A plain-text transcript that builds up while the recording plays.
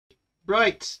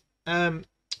Right. Okay,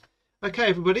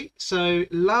 everybody. So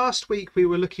last week we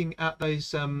were looking at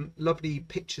those lovely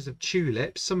pictures of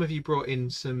tulips. Some of you brought in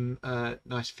some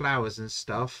nice flowers and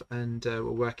stuff, and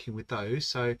we're working with those.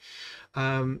 So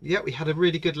yeah, we had a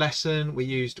really good lesson. We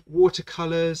used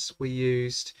watercolors, we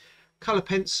used color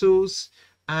pencils,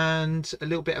 and a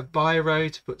little bit of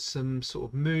biro to put some sort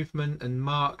of movement and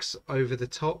marks over the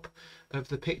top of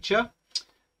the picture.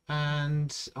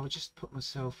 And I'll just put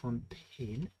myself on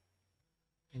pin.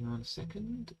 Hang on a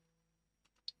second.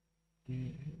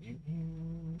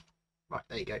 Right,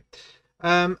 there you go.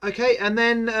 Okay, and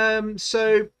then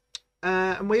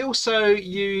and we also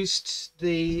used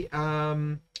the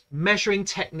measuring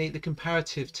technique, the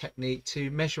comparative technique,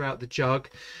 to measure out the jug,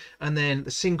 and then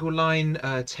the single line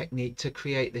technique to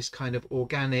create this kind of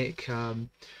organic,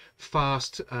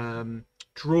 fast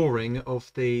drawing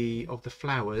of the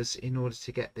flowers in order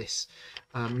to get this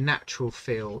natural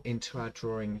feel into our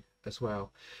drawing as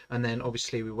well. And then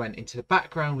obviously we went into the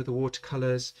background with the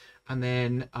watercolors, and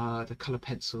then the color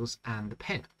pencils and the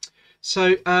pen.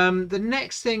 So the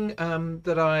next thing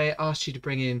that I asked you to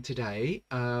bring in today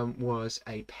was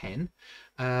a pen,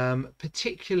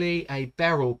 particularly a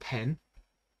Berol pen,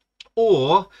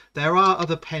 or there are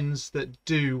other pens that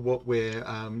do what we're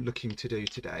looking to do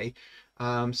today.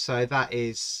 So that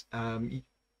is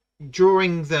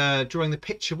drawing the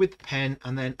picture with the pen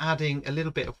and then adding a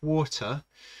little bit of water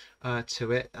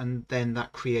to it, and then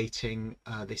that creating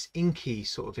this inky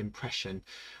sort of impression.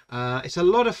 It's a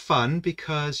lot of fun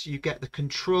because you get the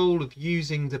control of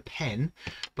using the pen,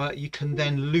 but you can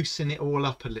then loosen it all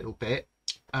up a little bit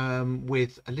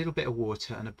with a little bit of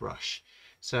water and a brush.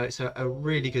 So it's a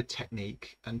really good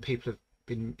technique, and people have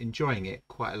been enjoying it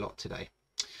quite a lot today.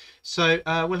 So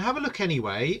we'll have a look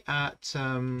anyway at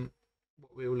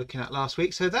what we were looking at last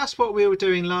week. So that's what we were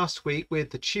doing last week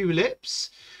with the tulips,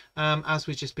 as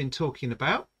we've just been talking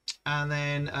about. And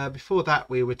then before that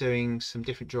we were doing some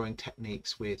different drawing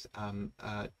techniques with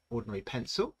ordinary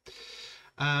pencil.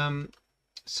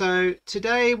 So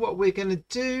today what we're going to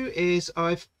do is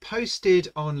I've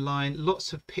posted online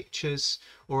lots of pictures,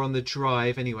 or on the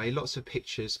drive anyway, lots of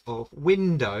pictures of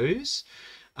windows,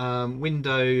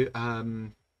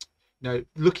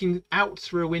 looking out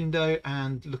through a window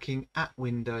and looking at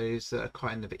windows that are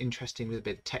kind of interesting with a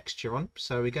bit of texture on.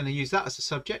 So we're going to use that as a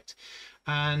subject.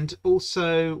 And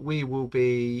also we will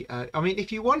be, I mean,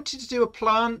 if you wanted to do a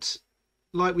plant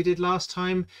like we did last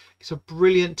time, it's a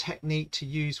brilliant technique to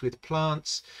use with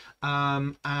plants.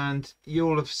 And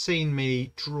you'll have seen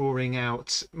me drawing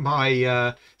out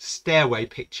my stairway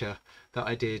picture that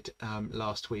I did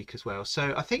last week as well.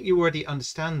 So I think you already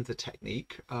understand the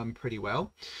technique pretty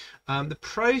well. The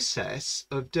process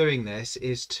of doing this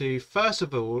is to first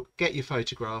of all get your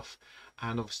photograph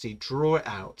and obviously draw it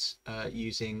out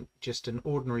using just an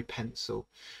ordinary pencil.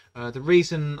 The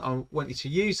reason I want you to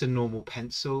use a normal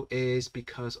pencil is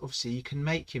because obviously you can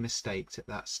make your mistakes at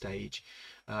that stage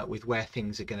with where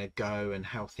things are going to go and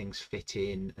how things fit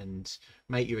in, and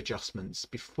make your adjustments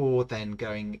before then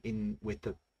going in with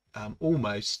the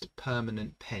almost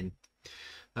permanent pen.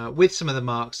 With some of the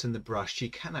marks and the brush, you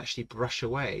can actually brush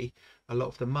away a lot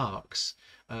of the marks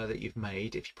that you've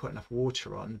made if you put enough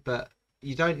water on, but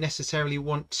you don't necessarily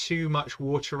want too much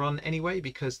water on anyway,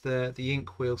 because the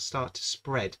ink will start to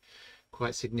spread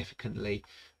quite significantly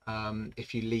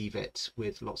if you leave it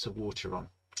with lots of water on.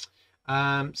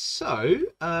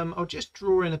 I'll just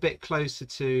draw in a bit closer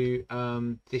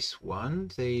to this one,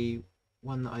 the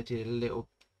one that I did a little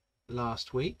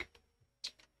last week.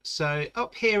 So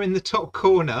up here in the top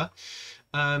corner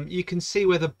you can see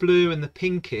where the blue and the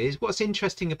pink is. What's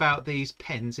interesting about these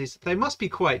pens is they must be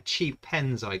quite cheap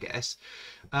pens, I guess.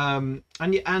 And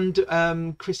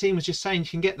Christine was just saying you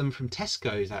can get them from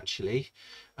Tesco's actually,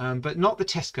 but not the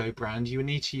Tesco brand. You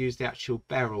need to use the actual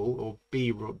Berol or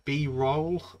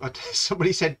Berol.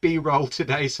 Somebody said Berol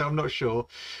today, so I'm not sure.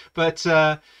 But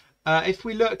if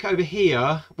we look over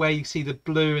here where you see the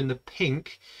blue and the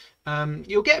pink,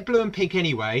 you'll get blue and pink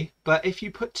anyway, but if you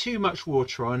put too much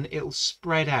water on, it'll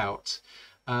spread out.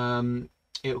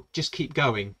 It'll just keep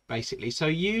going basically. So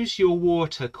use your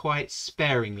water quite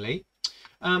sparingly.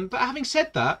 But having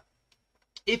said that,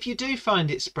 if you do find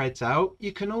it spreads out,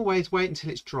 you can always wait until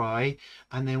it's dry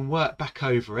and then work back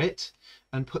over it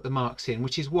and put the marks in,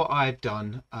 which is what I've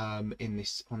done on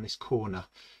this corner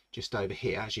just over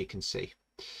here, as you can see.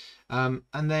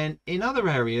 And then in other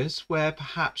areas where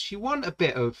perhaps you want a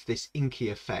bit of this inky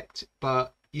effect,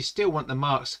 but you still want the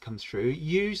marks to come through,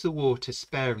 use the water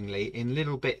sparingly in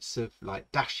little bits of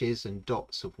like dashes and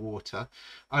dots of water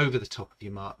over the top of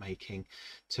your mark making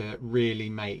to really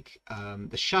make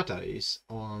the shadows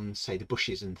on, say, the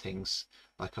bushes and things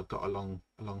like I've got along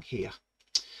here.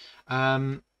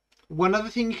 One other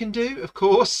thing you can do, of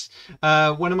course,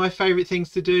 one of my favorite things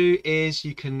to do is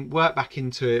you can work back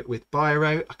into it with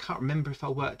biro. I can't remember if I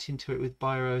worked into it with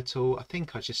biro at all. I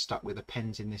think I just stuck with the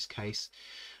pens in this case,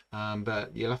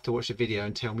 but you'll have to watch the video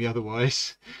and tell me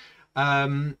otherwise.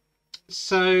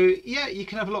 So yeah, you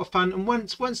can have a lot of fun, and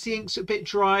once the ink's a bit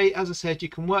dry, as I said, you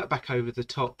can work back over the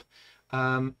top.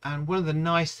 And one of the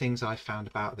nice things I found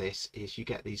about this is you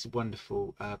get these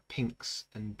wonderful pinks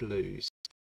and blues.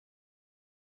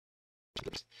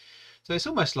 So it's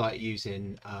almost like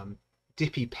using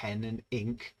dippy pen and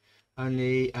ink,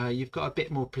 only you've got a bit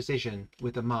more precision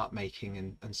with the mark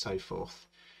making and so forth.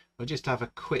 We'll just have a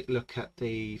quick look at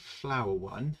the flower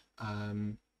one,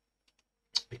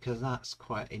 because that's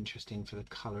quite interesting for the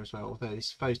colour as well, although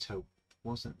this photo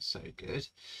wasn't so good.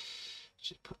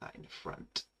 Just put that in the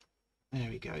front. There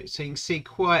we go. So you can see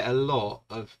quite a lot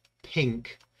of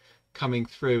pink coming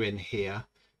through in here.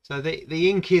 So the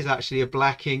ink is actually a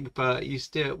black ink, but you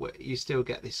still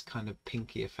get this kind of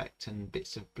pinky effect and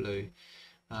bits of blue.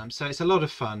 So it's a lot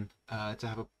of fun to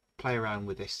have a play around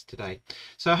with this today.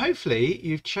 So hopefully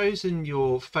you've chosen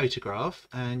your photograph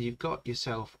and you've got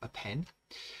yourself a pen.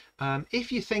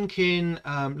 If you're thinking,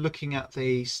 looking at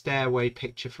the stairway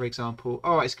picture, for example,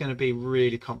 oh, it's going to be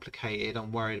really complicated,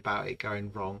 I'm worried about it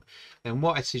going wrong, then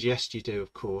what I suggest you do,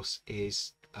 of course,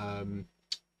 is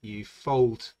you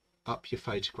fold up your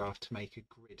photograph to make a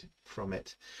grid from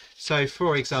it. So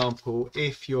for example,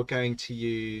 if you're going to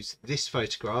use this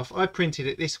photograph, I printed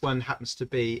it, this one happens to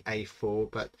be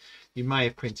A4, but you may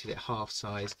have printed it half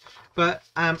size. But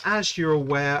as you're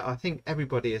aware, I think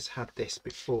everybody has had this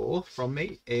before from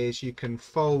me, is you can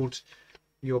fold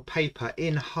your paper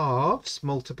in halves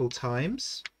multiple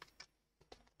times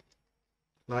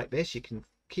like this. You can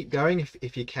keep going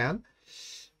if you can.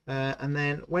 And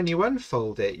then when you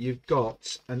unfold it, you've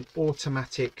got an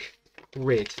automatic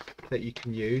grid that you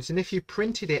can use, and if you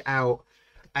printed it out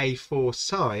A4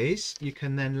 size, you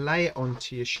can then lay it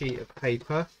onto your sheet of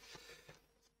paper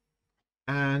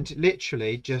and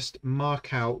literally just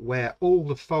mark out where all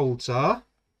the folds are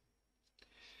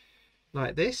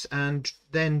like this, and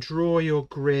then draw your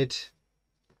grid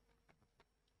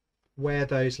where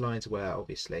those lines were,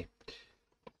 obviously.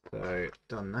 So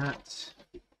done that.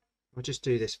 I'll just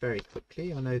do this very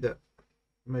quickly. I know that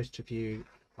most of you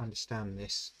understand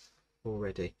this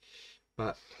already,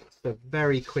 but it's the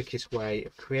very quickest way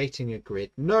of creating a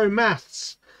grid. No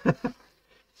maths!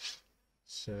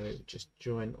 So just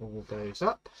join all those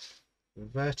up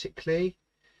vertically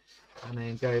and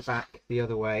then go back the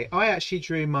other way. I actually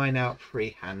drew mine out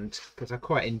freehand because I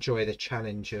quite enjoy the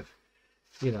challenge of,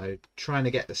 you know, trying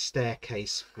to get the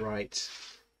staircase right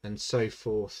and so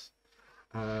forth.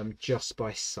 Just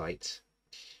by sight.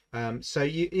 So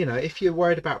you know, if you're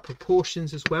worried about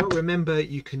proportions as well, remember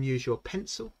you can use your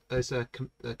pencil as a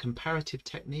comparative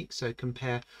technique. So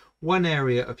compare one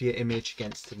area of your image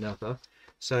against another.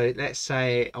 So let's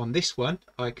say on this one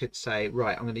I could say,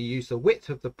 right, I'm going to use the width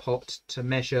of the pot to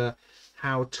measure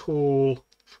how tall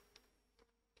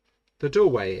the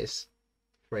doorway is,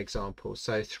 for example.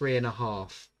 So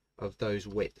 3.5 of those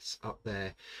widths up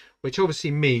there, which obviously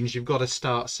means you've got to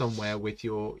start somewhere with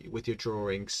your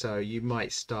drawing. So you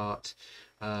might start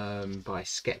by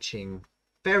sketching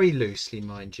very loosely,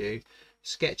 mind you,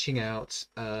 sketching out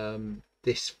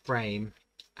this frame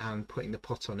and putting the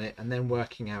pot on it, and then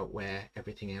working out where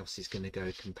everything else is going to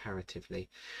go comparatively.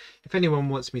 If anyone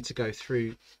wants me to go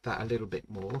through that a little bit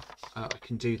more, I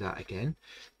can do that again,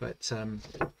 but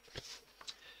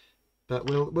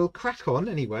we'll crack on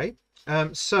anyway.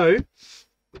 So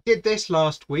we did this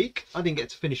last week. I didn't get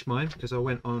to finish mine because I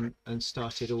went on and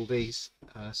started all these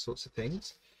sorts of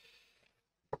things.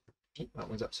 That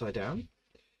one's upside down.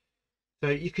 So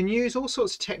you can use all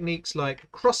sorts of techniques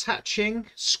like cross-hatching,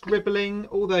 scribbling,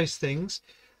 all those things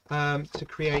to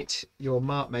create your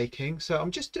mark making. So I'll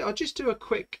just do a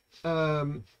quick, I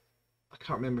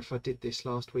can't remember if I did this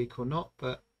last week or not,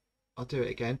 but I'll do it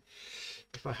again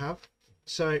if I have.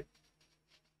 So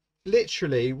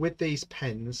literally with these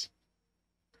pens,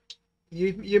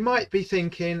 you might be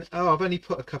thinking, oh, I've only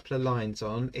put a couple of lines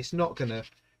on, it's not going to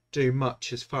do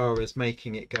much as far as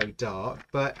making it go dark,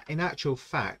 but in actual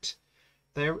fact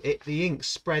the ink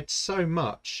spreads so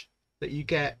much that you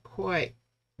get quite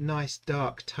nice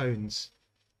dark tones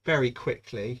very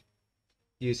quickly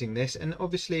using this. And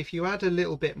obviously if you add a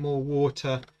little bit more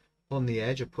water on the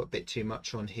edge, I put a bit too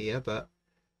much on here, but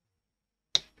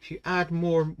if you add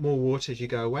more water as you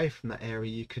go away from that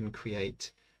area, you can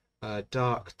create a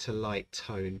dark to light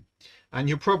tone. And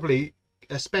you'll probably,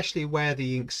 especially where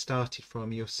the ink started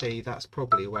from, you'll see that's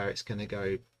probably where it's going to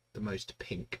go the most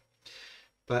pink.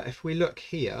 But if we look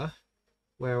here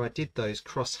where I did those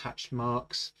cross-hatched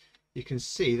marks, you can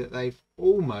see that they've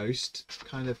almost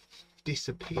kind of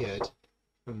disappeared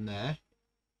from there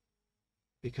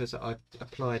because I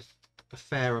applied a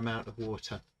fair amount of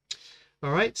water.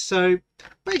 All right, so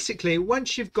basically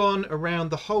once you've gone around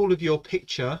the whole of your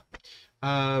picture,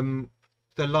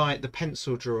 the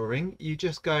pencil drawing, you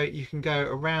can go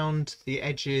around the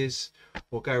edges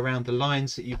or go around the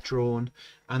lines that you've drawn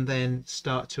and then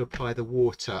start to apply the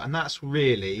water. And that's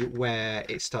really where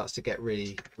it starts to get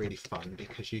really, really fun,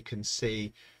 because you can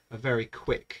see a very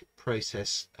quick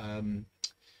process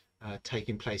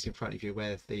taking place in front of you,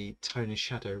 where the tone and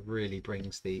shadow really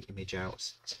brings the image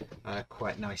out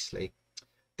quite nicely.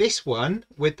 This one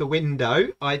with the window,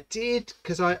 I did,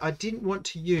 because I didn't want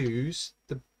to use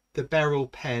the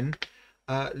Berol pen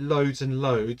loads and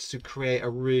loads to create a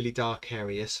really dark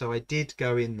area, so I did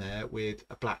go in there with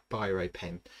a black biro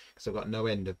pen, because I've got no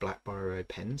end of black biro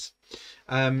pens.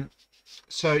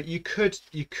 So you could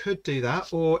do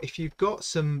that, or if you've got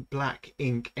some black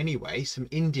ink anyway, some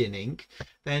Indian ink,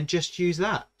 then just use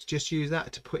that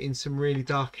to put in some really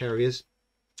dark areas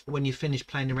when you finish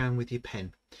playing around with your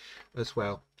pen as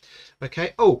well.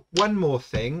 Okay, oh, one more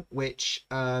thing, which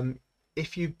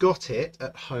if you've got it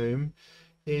at home,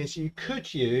 is you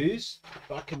could use,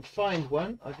 if I can find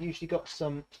one, I've usually got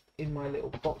some in my little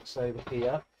box over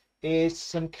here, is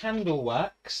some candle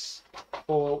wax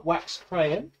or wax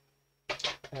crayon.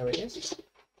 There it is.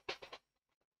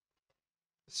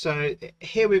 So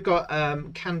here we've got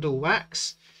candle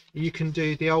wax. You can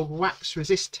do the old wax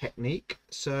resist technique.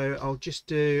 So I'll just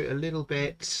do a little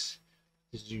bit,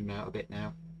 zoom out a bit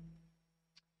now.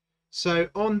 So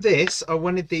on this, I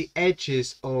wanted the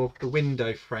edges of the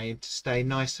window frame to stay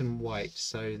nice and white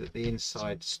so that the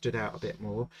inside stood out a bit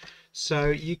more. So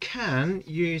you can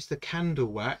use the candle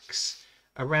wax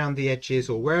around the edges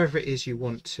or wherever it is you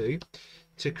want to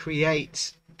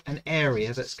create an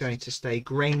area that's going to stay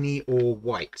grainy or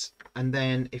white. And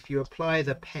then if you apply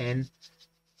the pen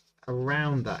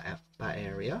around that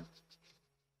area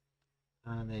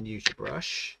and then use your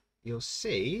brush, you'll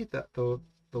see that the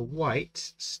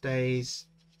white stays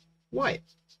white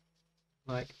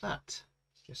like that,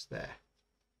 just there.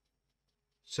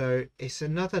 So it's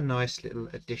another nice little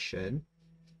addition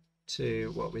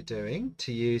to what we're doing,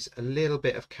 to use a little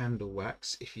bit of candle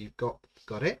wax if you've got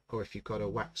it, or if you've got a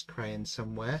wax crayon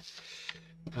somewhere.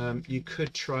 You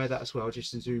could try that as well.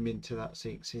 Just to zoom into that so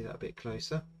you can see that a bit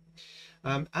closer.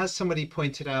 As somebody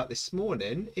pointed out this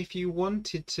morning, if you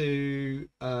wanted to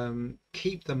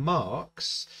keep the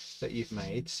marks that you've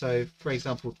made, so for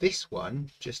example this one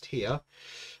just here,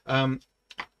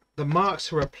 the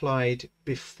marks were applied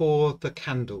before the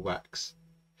candle wax.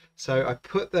 So I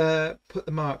put the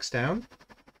marks down,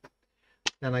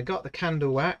 then I got the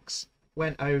candle wax,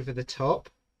 went over the top,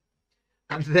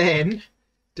 and then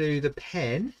do the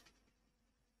pen,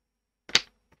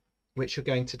 which you're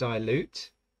going to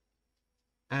dilute.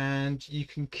 And you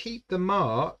can keep the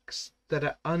marks that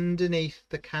are underneath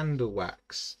the candle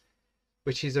wax,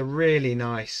 which is a really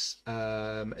nice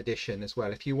addition as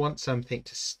well. If you want something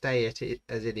to stay at it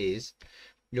as it is,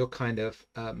 you're kind of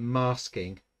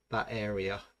masking that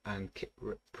area and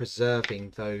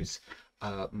preserving those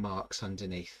marks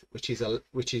underneath, which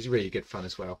is really good fun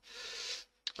as well.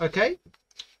 Okay,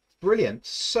 brilliant.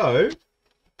 So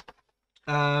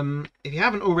if you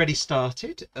haven't already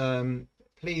started,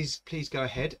 please go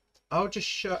ahead. I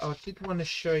did want to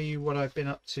show you what I've been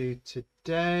up to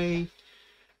today,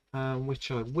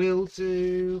 which I will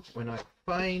do when I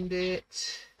find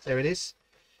it. There it is.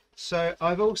 So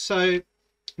I've also,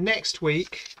 next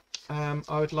week,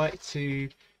 I would like to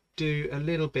do a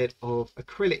little bit of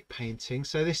acrylic painting.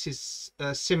 So this is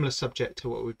a similar subject to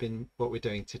what we're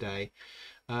doing today.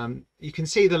 You can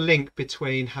see the link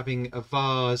between having a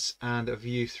vase and a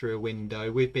view through a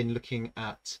window. We've been looking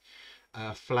at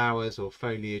flowers or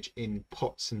foliage in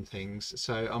pots and things,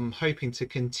 so I'm hoping to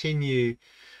continue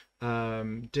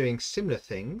doing similar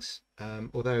things,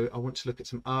 although I want to look at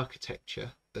some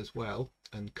architecture as well,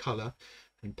 and colour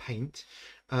and paint.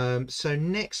 So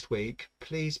next week,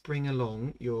 please bring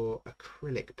along your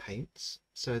acrylic paints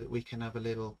so that we can have a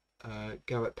little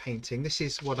go at painting. This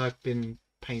is what I've been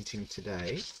painting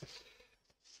today.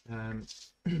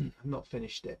 I've not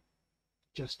finished it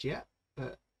just yet,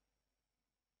 but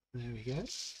there we go.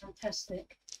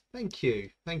 Fantastic. Thank you.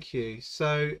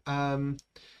 So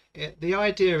the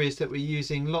idea is that we're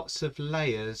using lots of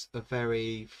layers of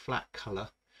very flat colour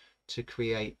to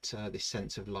create this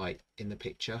sense of light in the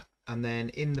picture, and then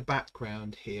in the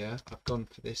background here I've gone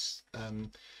for this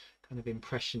kind of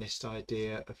impressionist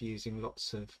idea of using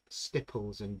lots of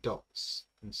stipples and dots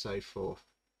and so forth.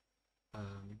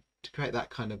 to create that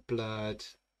kind of blurred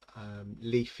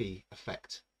leafy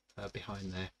effect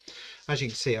behind there. As you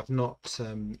can see, I've not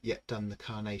yet done the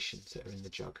carnations that are in the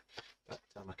jug, but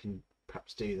I can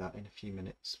perhaps do that in a few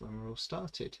minutes when we're all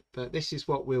started. But this is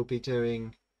what we'll be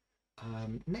doing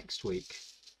next week.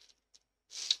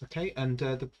 Okay, and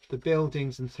the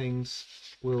buildings and things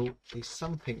will be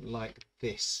something like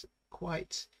this,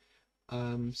 quite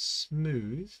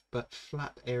smooth but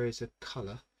flat areas of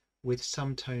colour with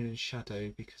some tone and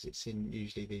shadow, because it's in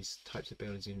usually these types of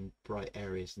buildings in bright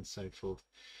areas and so forth.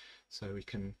 So we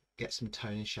can get some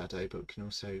tone and shadow, but we can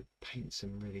also paint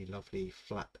some really lovely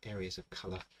flat areas of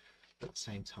colour at the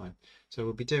same time. So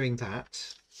we'll be doing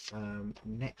that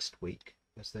next week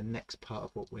as the next part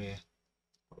of what we're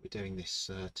doing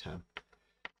this term.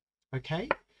 Okay,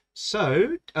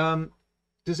 so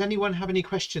does anyone have any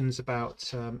questions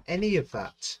about any of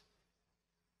that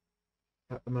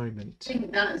at the moment?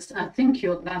 I think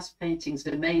your glass painting's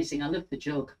amazing. I love the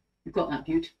jug. You've got that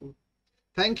beautiful.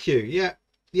 Thank you. Yeah,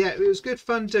 it was good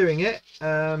fun doing it.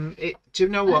 Do you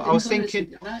know what I was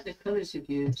thinking? I like the colours you've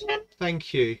used.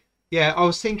 Thank you. Yeah, I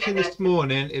was thinking this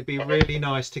morning it'd be really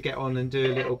nice to get on and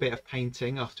do a little bit of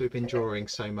painting after we've been drawing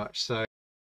so much. So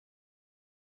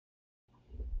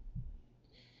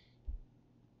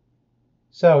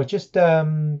just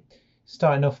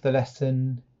starting off the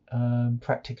lesson,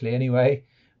 practically anyway,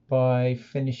 by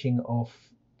finishing off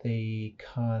the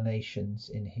carnations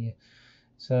in here.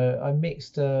 So I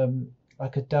mixed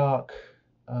like a dark,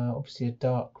 obviously a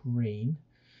dark green.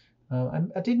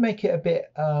 I did make it a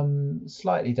bit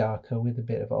slightly darker with a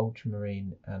bit of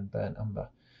ultramarine and burnt umber,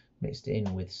 mixed it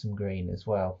in with some green as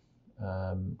well,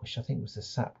 which I think was the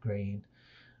sap green.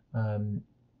 And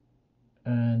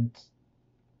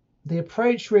the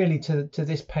approach really to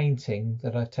this painting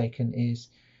that I've taken is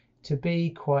to be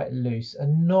quite loose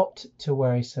and not to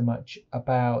worry so much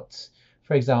about,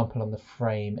 for example, on the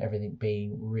frame, everything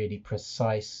being really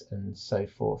precise and so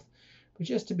forth, but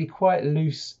just to be quite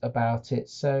loose about it.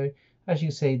 So as you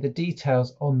can see, the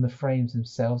details on the frames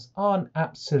themselves aren't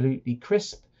absolutely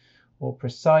crisp or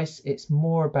precise. It's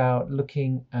more about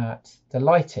looking at the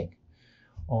lighting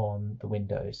on the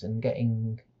windows and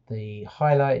getting the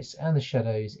highlights and the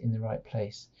shadows in the right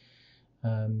place,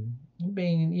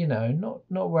 being, you know,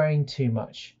 not worrying too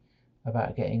much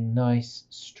about getting nice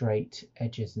straight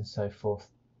edges and so forth.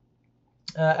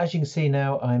 As you can see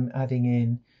now, I'm adding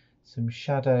in some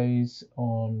shadows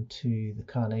onto the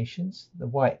carnations, the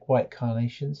white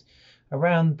carnations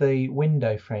around the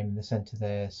window frame in the center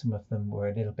there. Some of them were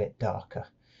a little bit darker,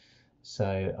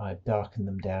 so I've darkened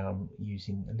them down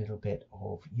using a little bit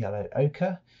of yellow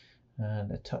ochre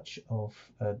and a touch of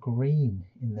green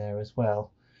in there as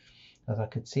well, as I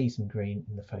could see some green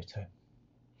in the photo.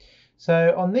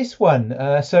 So on this one,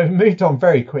 so moved on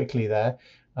very quickly there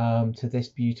to this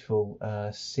beautiful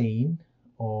scene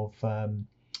of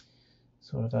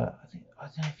sort of a, I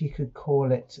don't know if you could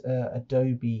call it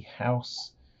adobe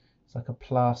house. It's like a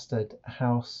plastered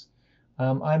house.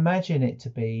 I imagine it to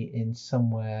be in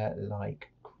somewhere like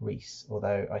Greece,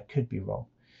 although I could be wrong.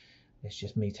 It's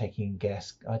just me taking a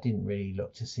guess. I didn't really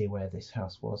look to see where this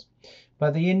house was.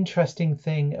 But the interesting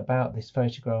thing about this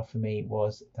photograph for me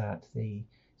was that the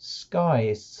sky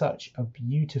is such a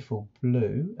beautiful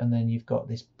blue, and then you've got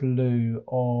this blue,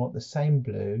 or the same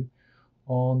blue,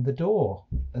 on the door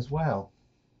as well.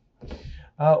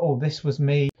 Oh, this was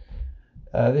me.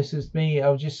 This was me. I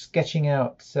was just sketching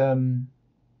out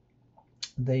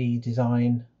the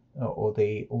design or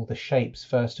all the shapes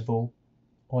first of all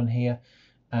on here,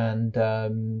 and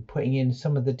putting in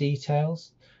some of the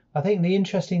details. I think the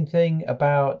interesting thing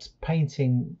about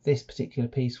painting this particular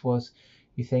piece was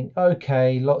you think,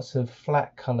 okay, lots of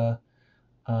flat colour,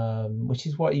 which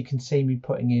is what you can see me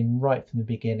putting in right from the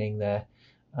beginning there.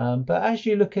 But as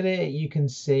you look at it, you can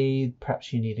see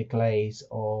perhaps you need a glaze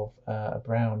of a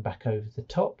brown back over the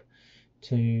top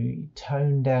to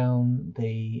tone down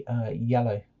the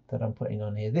yellow that I'm putting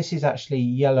on here. This is actually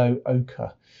yellow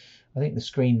ochre. I think the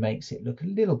screen makes it look a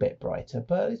little bit brighter,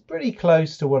 but it's pretty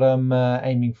close to what I'm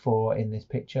aiming for in this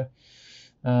picture.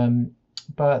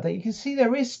 But you can see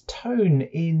there is tone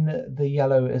in the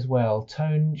yellow as well,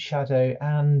 tone, shadow,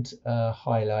 and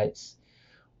highlights,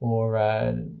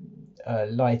 or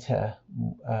lighter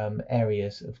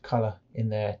areas of colour in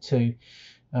there too,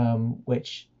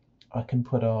 which I can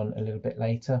put on a little bit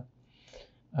later.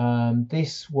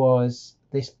 This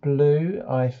blue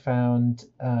I found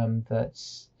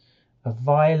that's a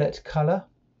violet colour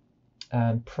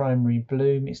and primary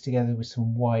blue mixed together with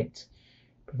some white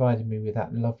provided me with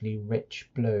that lovely rich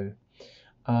blue.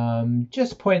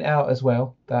 Just to point out as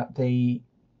well that the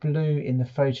blue in the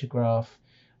photograph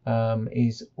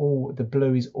is all the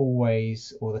blue is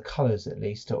always, or the colours at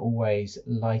least, are always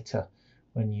lighter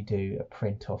when you do a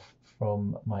print off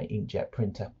from my inkjet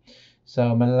printer. So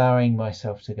I'm allowing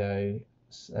myself to go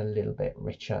a little bit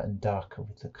richer and darker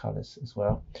with the colours as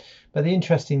well. But the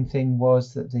interesting thing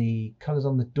was that the colours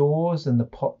on the doors and the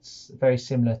pots are very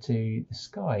similar to the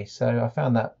sky, so I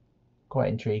found that quite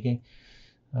intriguing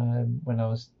when I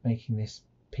was making this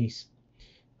piece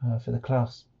for the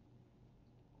class.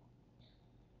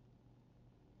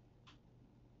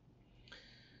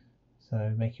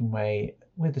 So making way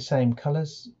with the same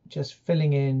colours, just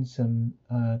filling in some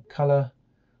colour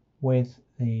with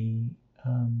the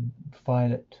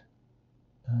violet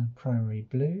primary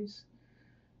blues.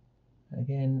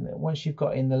 Again, once you've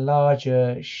got in the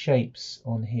larger shapes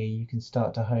on here, you can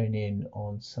start to hone in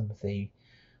on some of the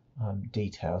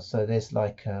details. So there's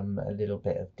like a little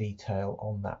bit of detail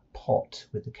on that pot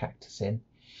with the cactus in.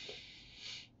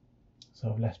 So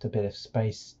I've left a bit of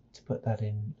space to put that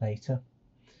in later.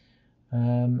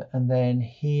 And then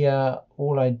here,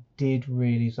 all I did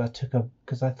really is I took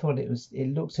because I thought it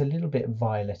looked a little bit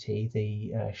violety,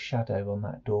 the shadow on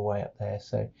that doorway up there.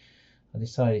 So I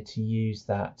decided to use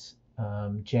that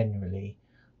generally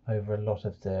over a lot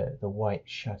of the white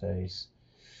shadows,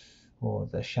 or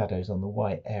the shadows on the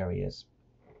white areas,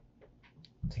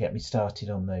 to get me started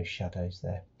on those shadows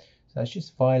there. So it's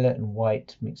just violet and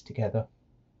white mixed together.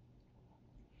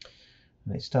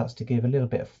 And it starts to give a little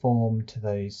bit of form to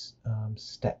those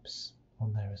steps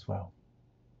on there as well.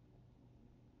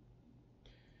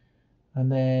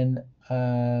 And then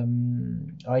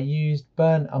I used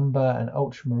burnt umber and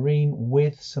ultramarine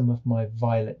with some of my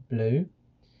violet blue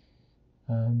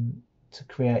to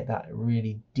create that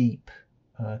really deep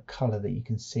colour that you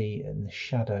can see in the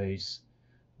shadows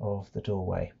of the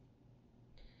doorway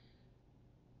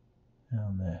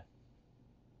down there.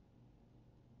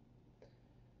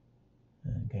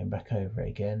 And going back over it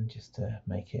again just to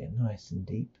make it nice and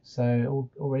deep. So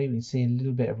already we can see a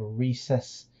little bit of a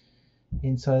recess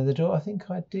inside of the door. I think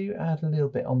I do add a little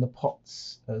bit on the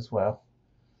pots as well.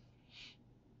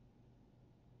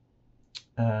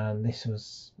 And this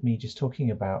was me just talking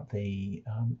about the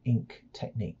ink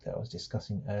technique that I was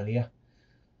discussing earlier.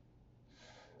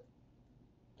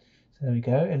 So there we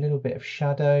go, a little bit of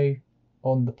shadow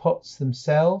on the pots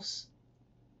themselves.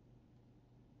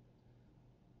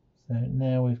 So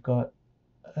now we've got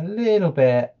a little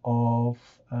bit of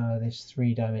this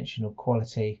three-dimensional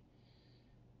quality.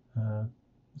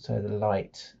 So the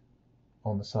light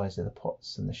on the sides of the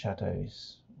pots and the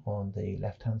shadows on the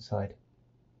left-hand side.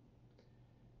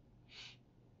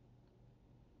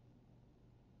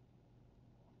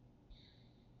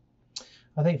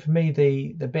 I think for me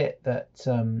the bit that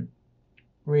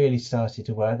really started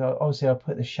to work, obviously I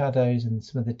put the shadows and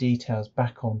some of the details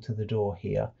back onto the door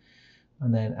here,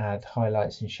 and then add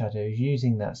highlights and shadows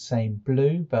using that same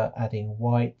blue but adding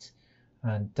white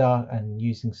and dark, and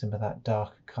using some of that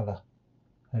darker colour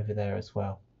over there as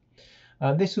well.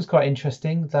 This was quite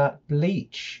interesting, that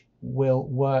bleach will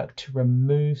work to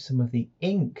remove some of the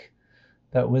ink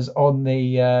that was on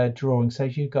the drawing. So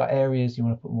if you've got areas you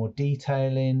want to put more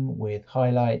detail in with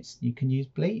highlights, you can use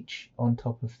bleach on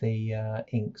top of the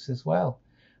inks as well,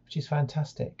 which is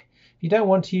fantastic. If you don't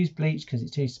want to use bleach because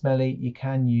it's too smelly, you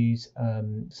can use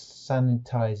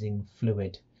sanitizing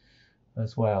fluid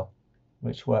as well,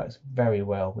 which works very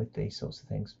well with these sorts of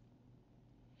things.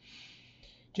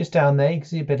 Just down there you can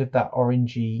see a bit of that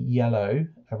orangey yellow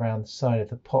around the side of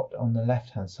the pot on the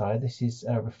left hand side. This is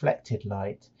reflected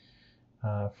light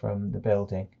from the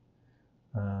building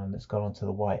that's gone onto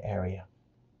the white area.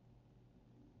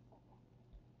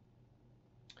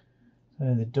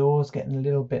 So the door's getting a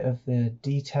little bit of the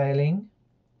detailing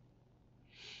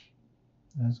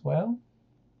as well,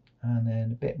 and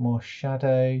then a bit more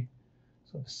shadow,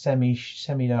 sort of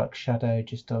semi-dark shadow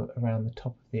just around the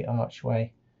top of the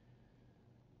archway.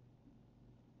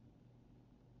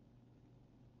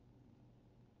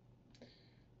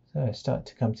 So it's starting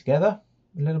to come together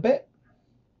a little bit,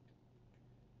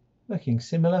 looking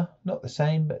similar, not the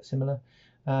same but similar.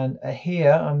 And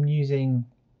here I'm using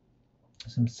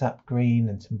some sap green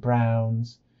and some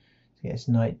browns to get this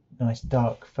nice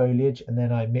dark foliage, and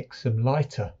then I mix some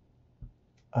lighter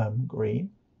green,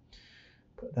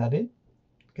 put that in,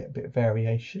 get a bit of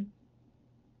variation.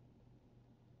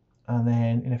 And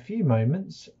then in a few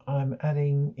moments I'm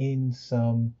adding in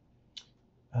some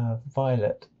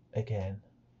violet again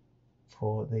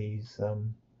for these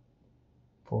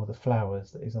for the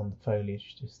flowers that is on the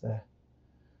foliage just there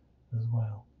as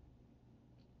well.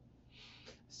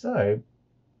 So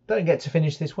don't get to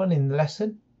finish this one in the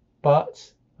lesson, but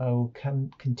I will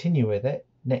continue with it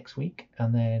next week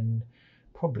and then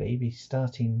probably be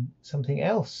starting something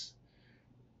else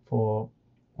for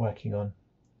working on.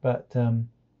 But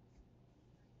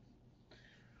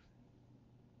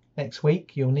next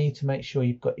week you'll need to make sure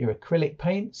you've got your acrylic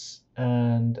paints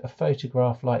and a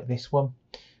photograph like this one,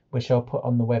 which I'll put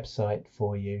on the website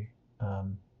for you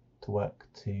to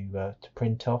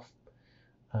print off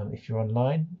if you're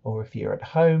online, or if you're at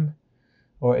home,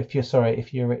 or if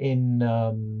you're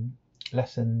in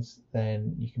lessons,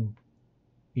 then you can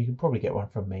probably get one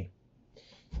from me.